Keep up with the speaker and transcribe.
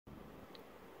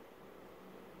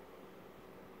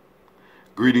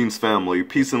Greetings family,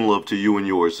 peace and love to you and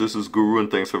yours. This is Guru and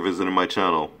thanks for visiting my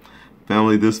channel.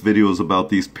 Family, this video is about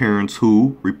these parents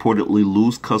who reportedly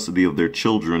lose custody of their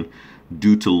children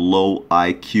due to low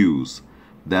IQs.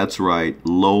 That's right,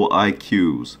 low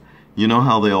IQs. You know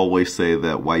how they always say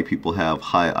that white people have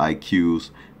high IQs?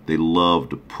 They love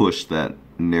to push that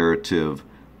narrative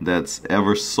that's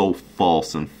ever so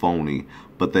false and phony,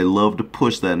 but they love to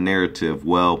push that narrative.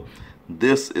 Well,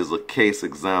 this is a case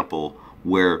example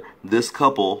where this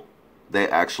couple, they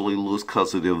actually lose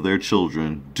custody of their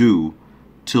children due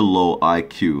to low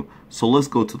IQ. So let's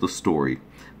go to the story.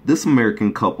 This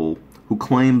American couple who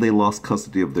claimed they lost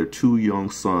custody of their two young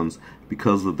sons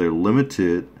because of their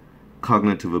limited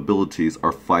cognitive abilities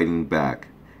are fighting back.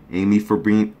 Amy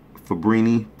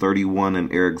Fabrini, 31,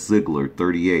 and Eric Ziegler,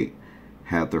 38,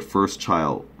 had their first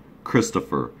child,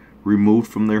 Christopher,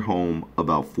 removed from their home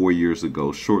about 4 years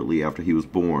ago, shortly after he was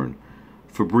born.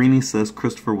 Fabrini says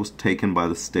Christopher was taken by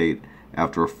the state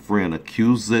after a friend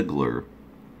accused Ziegler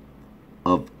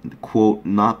of, quote,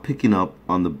 not picking up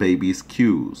on the baby's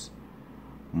cues.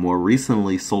 More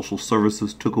recently, social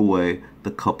services took away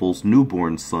the couple's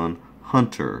newborn son,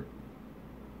 Hunter.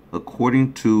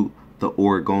 According to the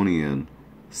Oregonian,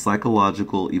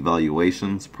 psychological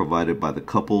evaluations provided by the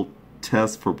couple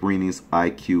test Fabrini's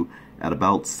IQ at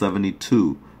about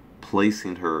 72,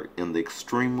 placing her in the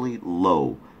extremely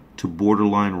low to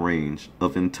borderline range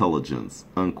of intelligence,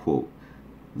 unquote.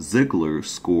 Ziegler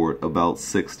scored about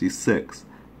 66,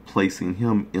 placing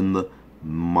him in the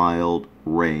mild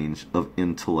range of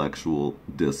intellectual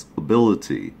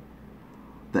disability.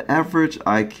 The average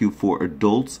IQ for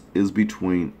adults is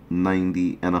between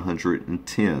 90 and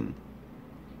 110.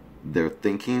 They're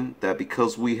thinking that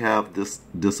because we have this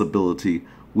disability,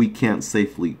 we can't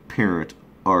safely parent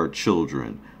our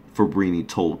children, Fabrini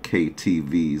told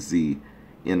KTVZ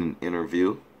in an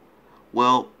interview.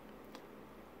 Well,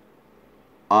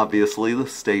 obviously the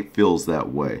state feels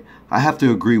that way. I have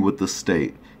to agree with the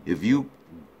state. If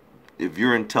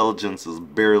your intelligence is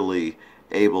barely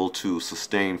able to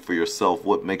sustain for yourself,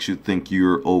 what makes you think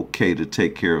you're okay to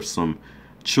take care of some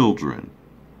children?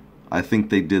 I think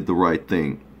they did the right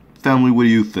thing. Family, what do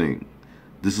you think?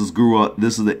 This is Guru.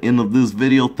 This is the end of this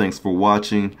video. Thanks for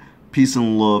watching. Peace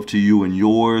and love to you and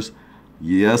yours.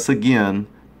 Yes, again,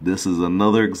 this is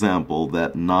another example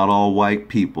that not all white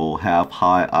people have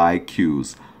high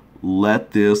IQs.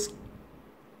 Let this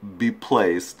be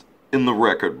placed in the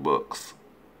record books.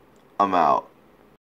 I'm out.